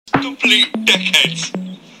Complete dickheads.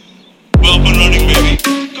 Well up and running, baby.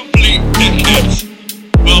 Complete dickheads.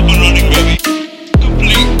 Well up and running, baby.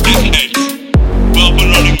 Complete dickheads. Well up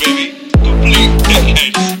and running, baby. Complete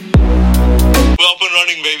dickheads. Well up and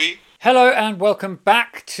running, baby. Hello and welcome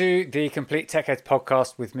back to the Complete Tech Heads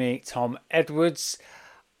podcast with me, Tom Edwards.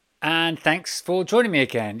 And thanks for joining me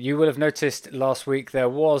again. You will have noticed last week there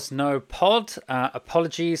was no pod.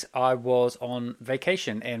 Apologies, I was on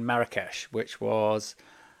vacation in Marrakesh, which was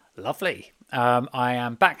lovely. I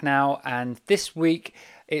am back now, and this week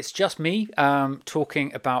it's just me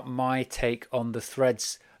talking about my take on the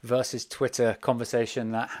Threads versus Twitter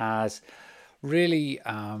conversation that has really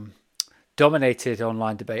dominated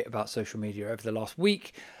online debate about social media over the last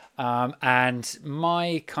week. And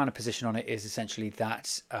my kind of position on it is essentially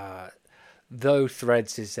that though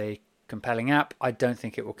Threads is a compelling app, I don't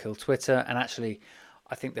think it will kill Twitter. And actually,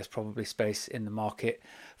 I think there's probably space in the market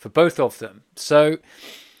for both of them. So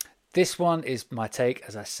this one is my take.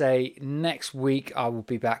 As I say, next week I will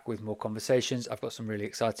be back with more conversations. I've got some really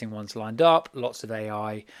exciting ones lined up. Lots of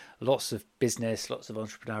AI, lots of business, lots of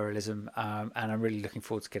entrepreneurialism. And I'm really looking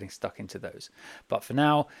forward to getting stuck into those. But for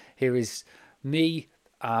now, here is me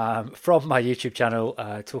from my YouTube channel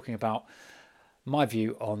talking about my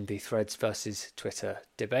view on the Threads versus Twitter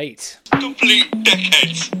debate. Complete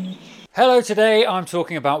dickheads. Hello, today I'm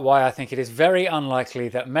talking about why I think it is very unlikely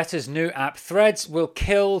that Meta's new app Threads will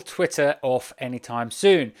kill Twitter off anytime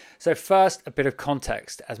soon. So first, a bit of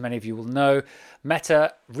context. As many of you will know,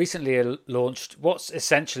 Meta recently launched what's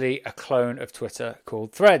essentially a clone of Twitter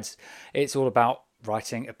called Threads. It's all about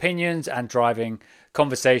writing opinions and driving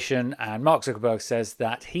conversation, and Mark Zuckerberg says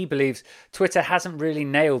that he believes Twitter hasn't really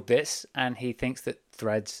nailed this and he thinks that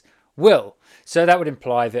Threads will. So that would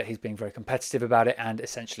imply that he's being very competitive about it and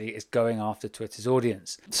essentially is going after Twitter's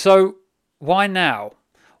audience. So why now?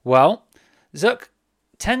 Well, Zuck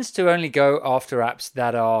tends to only go after apps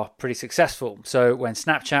that are pretty successful. So when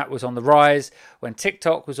Snapchat was on the rise, when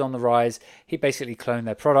TikTok was on the rise, he basically cloned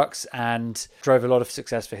their products and drove a lot of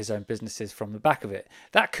success for his own businesses from the back of it.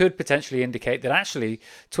 That could potentially indicate that actually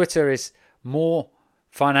Twitter is more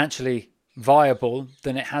financially viable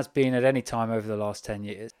than it has been at any time over the last 10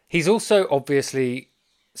 years. He's also obviously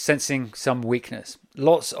sensing some weakness.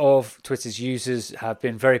 Lots of Twitter's users have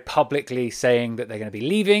been very publicly saying that they're going to be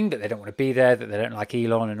leaving, that they don't want to be there, that they don't like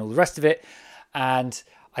Elon and all the rest of it. And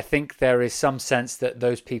I think there is some sense that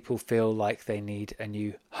those people feel like they need a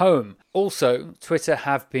new home. Also, Twitter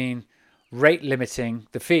have been rate limiting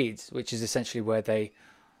the feeds, which is essentially where they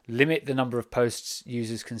limit the number of posts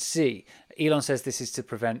users can see. Elon says this is to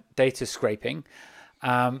prevent data scraping.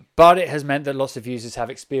 But it has meant that lots of users have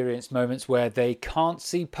experienced moments where they can't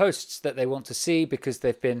see posts that they want to see because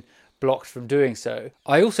they've been blocked from doing so.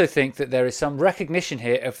 I also think that there is some recognition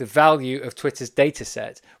here of the value of Twitter's data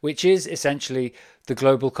set, which is essentially the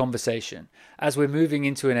global conversation. As we're moving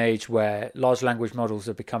into an age where large language models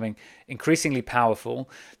are becoming increasingly powerful,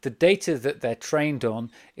 the data that they're trained on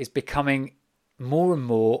is becoming more and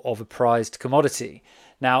more of a prized commodity.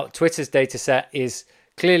 Now, Twitter's data set is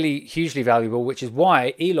clearly hugely valuable, which is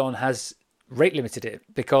why Elon has rate limited it,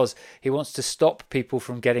 because he wants to stop people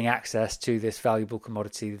from getting access to this valuable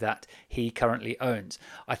commodity that he currently owns.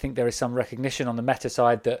 I think there is some recognition on the Meta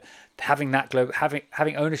side that having that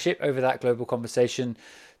having ownership over that global conversation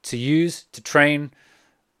to use to train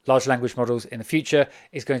large language models in the future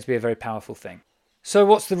is going to be a very powerful thing. So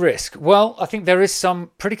what's the risk? Well, I think there is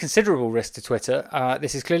some pretty considerable risk to Twitter.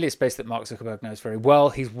 This is clearly a space that Mark Zuckerberg knows very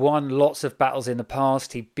well. He's won lots of battles in the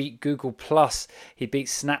past. He beat Google+, he beat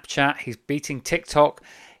Snapchat, he's beating TikTok.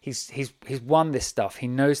 He's won this stuff. He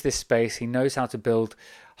knows this space. He knows how to build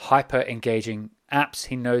hyper engaging apps.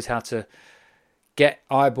 He knows how to get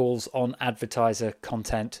eyeballs on advertiser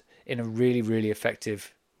content in a really, really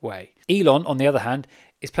effective way. Elon, on the other hand,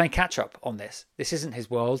 is playing catch up on this. This isn't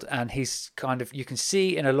his world, and he's kind of, you can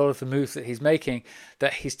see in a lot of the moves that he's making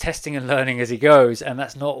that he's testing and learning as he goes, and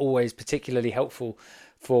that's not always particularly helpful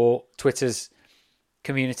for Twitter's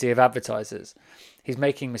community of advertisers. He's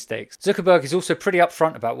making mistakes. Zuckerberg is also pretty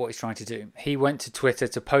upfront about what he's trying to do. He went to Twitter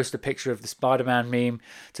to post a picture of the Spider-Man meme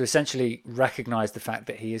to essentially recognize the fact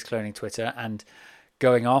that he is cloning Twitter and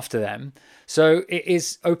going after them. So it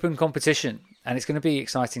is open competition, and it's going to be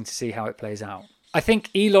exciting to see how it plays out. I think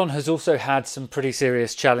Elon has also had some pretty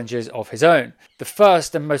serious challenges of his own. The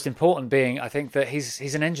first and most important being, I think that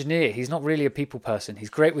he's an engineer. He's not really a people person. He's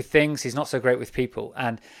great with things. He's not so great with people.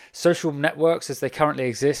 And social networks as they currently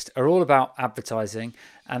exist are all about advertising.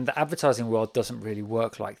 And the advertising world doesn't really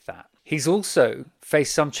work like that. He's also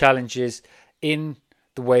faced some challenges in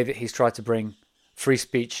the way that he's tried to bring free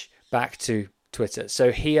speech back to Twitter.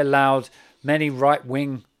 So he allowed many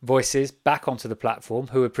right-wing voices back onto the platform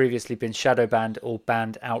who had previously been shadow banned or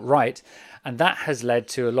banned outright. And that has led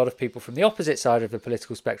to a lot of people from the opposite side of the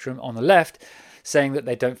political spectrum on the left saying that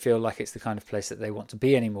they don't feel like it's the kind of place that they want to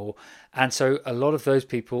be anymore. And so a lot of those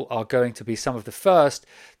people are going to be some of the first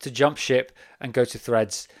to jump ship and go to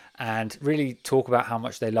Threads and really talk about how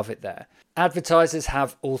much they love it there. Advertisers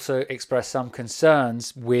have also expressed some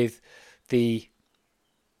concerns with the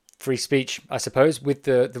free speech, I suppose, with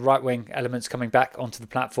the right-wing elements coming back onto the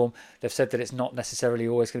platform. They've said that it's not necessarily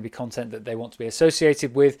always going to be content that they want to be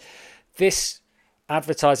associated with. This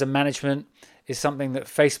advertiser management is something that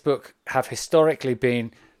Facebook have historically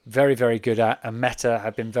been very, very good at, and Meta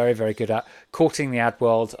have been very, very good at courting the ad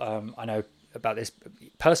world. I know about this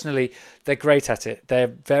personally. They're great at it.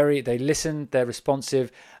 They listen, they're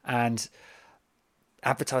responsive, and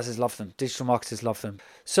advertisers love them. Digital marketers love them.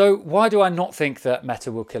 So why do I not think that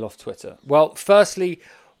Meta will kill off Twitter? Well, firstly,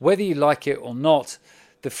 whether you like it or not,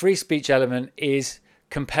 the free speech element is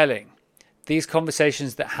compelling. These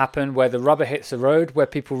conversations that happen where the rubber hits the road, where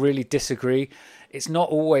people really disagree, it's not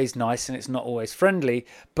always nice and it's not always friendly,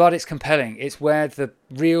 but it's compelling. It's where the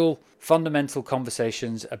real fundamental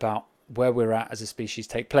conversations about where we're at as a species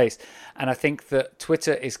take place. And I think that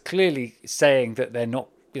Twitter is clearly saying that they're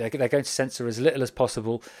going to censor as little as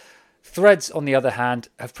possible. Threads, on the other hand,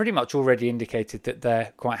 have pretty much already indicated that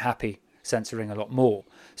they're quite happy censoring a lot more.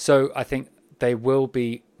 So I think they will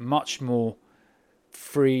be much more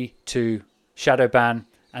free to shadow ban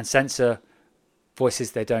and censor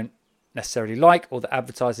voices they don't necessarily like or that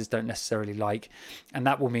advertisers don't necessarily like. And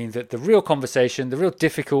that will mean that the real conversation, the real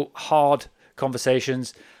difficult, hard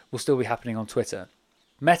conversations will still be happening on Twitter.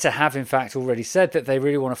 Meta have in fact already said that they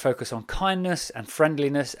really want to focus on kindness and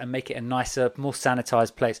friendliness and make it a nicer, more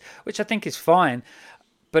sanitized place, which I think is fine,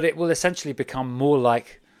 but it will essentially become more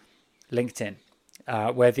like LinkedIn,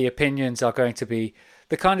 where the opinions are going to be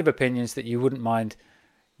the kind of opinions that you wouldn't mind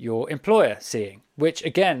your employer seeing, which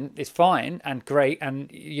again is fine and great, and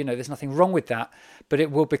there's nothing wrong with that, but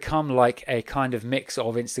it will become like a kind of mix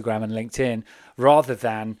of Instagram and LinkedIn rather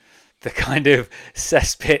than the kind of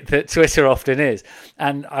cesspit that Twitter often is.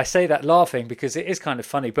 And I say that laughing because it is kind of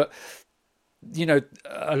funny, but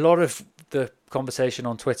a lot of the conversation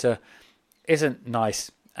on Twitter isn't nice,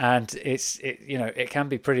 and it can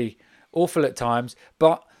be pretty awful at times,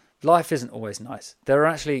 but life isn't always nice. There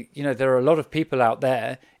are a lot of people out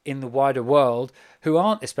there in the wider world who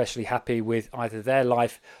aren't especially happy with either their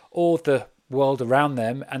life or the world around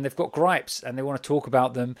them, and they've got gripes and they want to talk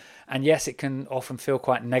about them. And yes, it can often feel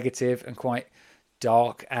quite negative and quite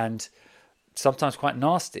dark and sometimes quite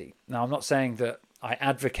nasty. Now, I'm not saying that I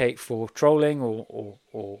advocate for trolling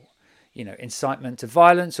or incitement to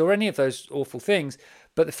violence or any of those awful things,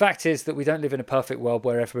 but the fact is that we don't live in a perfect world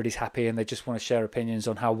where everybody's happy and they just want to share opinions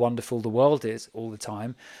on how wonderful the world is all the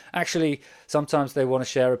time. Actually, sometimes they want to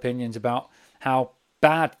share opinions about how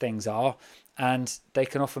bad things are, and they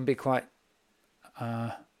can often be quite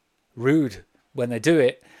rude when they do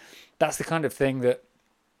it. That's the kind of thing that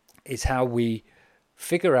is how we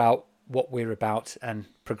figure out what we're about and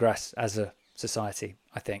progress as a society,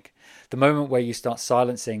 I think. The moment where you start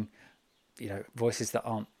silencing, voices that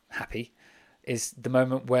aren't happy is the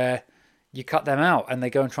moment where you cut them out and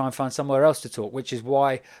they go and try and find somewhere else to talk, which is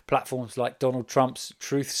why platforms like Donald Trump's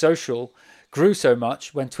Truth Social grew so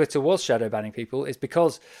much when Twitter was shadow banning people, is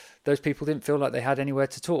because those people didn't feel like they had anywhere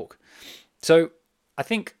to talk. So I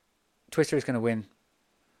think Twitter is going to win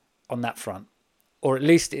on that front, or at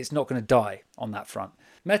least it's not going to die on that front.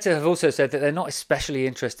 Meta have also said that they're not especially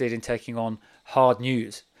interested in taking on hard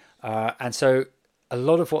news. And so a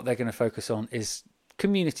lot of what they're going to focus on is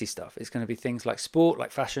community stuff. It's going to be things like sport,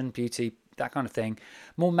 like fashion, beauty, that kind of thing.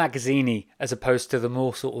 More magazine-y as opposed to the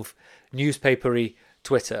more sort of newspapery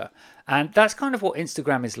Twitter. And that's kind of what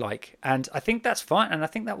Instagram is like. And I think that's fine. And I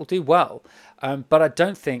think that will do well. But I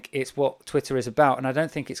don't think it's what Twitter is about. And I don't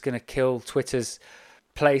think it's going to kill Twitter's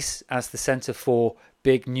place as the center for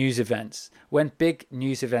big news events. When big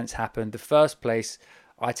news events happen, the first place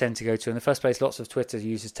I tend to go to, and the first place lots of Twitter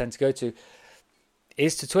users tend to go to,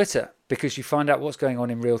 is to Twitter, because you find out what's going on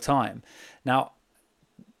in real time. Now,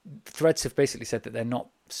 Threads have basically said that they're not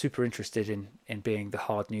super interested in being the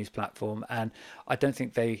hard news platform, and I don't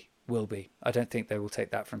think they will be. I don't think they will take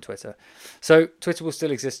that from Twitter. So Twitter will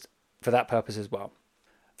still exist for that purpose as well.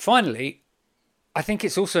 Finally, I think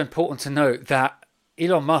it's also important to note that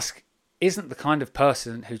Elon Musk isn't the kind of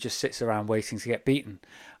person who just sits around waiting to get beaten.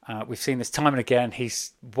 We've seen this time and again.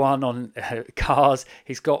 He's won on cars.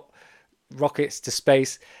 He's got rockets to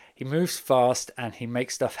space. He moves fast and he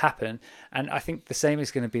makes stuff happen. And I think the same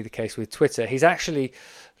is going to be the case with Twitter. He's actually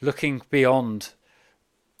looking beyond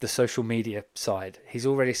the social media side. He's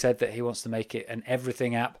already said that he wants to make it an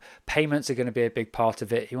everything app. Payments are going to be a big part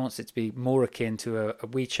of it. He wants it to be more akin to a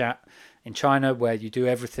WeChat in China, where you do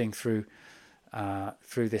everything through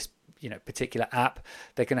this particular app.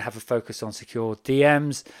 They're going to have a focus on secure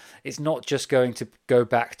DMs. It's not just going to go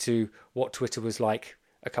back to what Twitter was like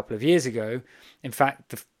a couple of years ago. In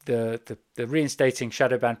fact, the reinstating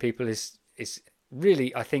shadow ban people is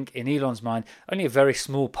really, I think, in Elon's mind, only a very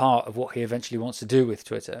small part of what he eventually wants to do with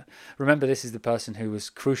Twitter. Remember, this is the person who was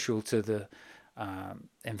crucial to the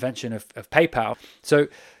invention of PayPal. So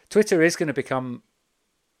Twitter is going to become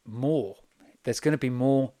more. There's going to be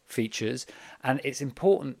more features, and it's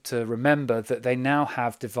important to remember that they now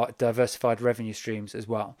have diversified revenue streams as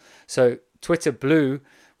well. So Twitter Blue,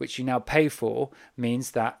 which you now pay for,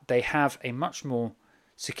 means that they have a much more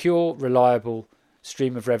secure, reliable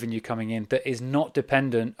stream of revenue coming in that is not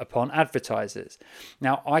dependent upon advertisers.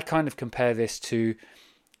 Now, I kind of compare this to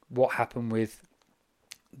what happened with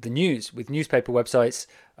the news, with newspaper websites,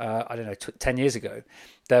 10 years ago.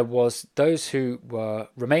 There was those who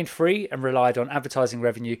remained free and relied on advertising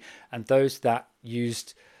revenue, and those that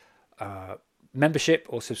used membership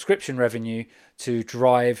or subscription revenue to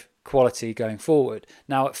drive quality going forward.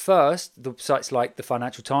 Now, at first, the sites like the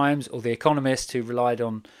Financial Times or The Economist, who relied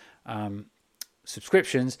on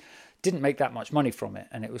subscriptions, didn't make that much money from it,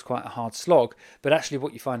 and it was quite a hard slog. But actually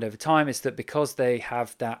what you find over time is that because they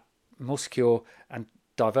have that more secure and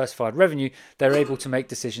diversified revenue, they're able to make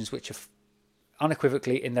decisions which are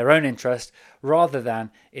unequivocally in their own interest rather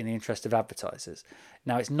than in the interest of advertisers.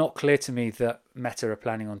 Now, it's not clear to me that Meta are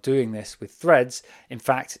planning on doing this with Threads. In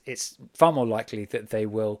fact, it's far more likely that they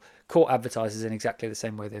will court advertisers in exactly the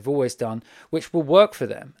same way they've always done, which will work for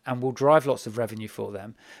them and will drive lots of revenue for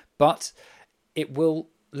them. But it will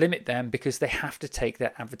limit them because they have to take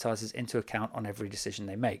their advertisers into account on every decision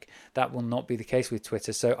they make. That will not be the case with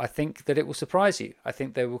Twitter. So I think that it will surprise you. I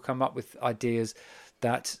think they will come up with ideas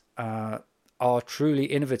that are truly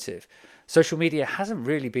innovative. Social media hasn't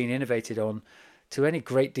really been innovated on to any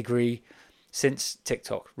great degree since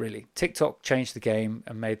TikTok, really. TikTok changed the game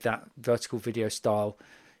and made that vertical video style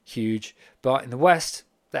huge. But in the West,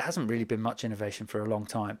 there hasn't really been much innovation for a long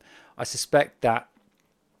time. I suspect that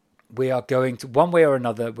we are going to, one way or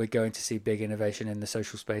another, we're going to see big innovation in the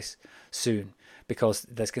social space soon, because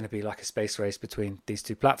there's going to be like a space race between these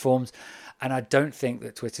two platforms. And I don't think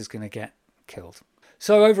that Twitter's going to get killed.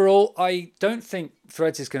 So overall, I don't think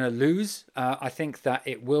Threads is going to lose. I think that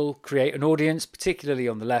it will create an audience, particularly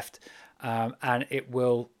on the left, and it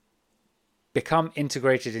will become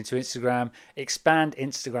integrated into Instagram, expand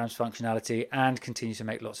Instagram's functionality, and continue to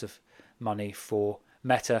make lots of money for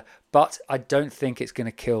Meta. But I don't think it's going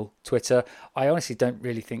to kill Twitter. I honestly don't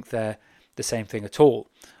really think they're the same thing at all.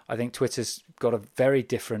 I think Twitter's got a very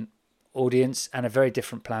different audience and a very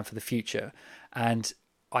different plan for the future. And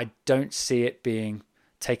I don't see it being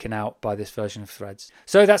taken out by this version of Threads.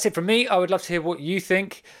 So that's it from me. I would love to hear what you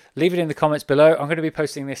think. Leave it in the comments below. I'm going to be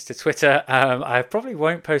posting this to Twitter. I probably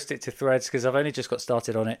won't post it to Threads because I've only just got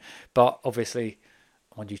started on it, but obviously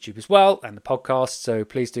on YouTube as well and the podcast. So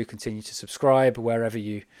please do continue to subscribe wherever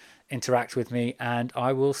you interact with me, and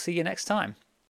I will see you next time.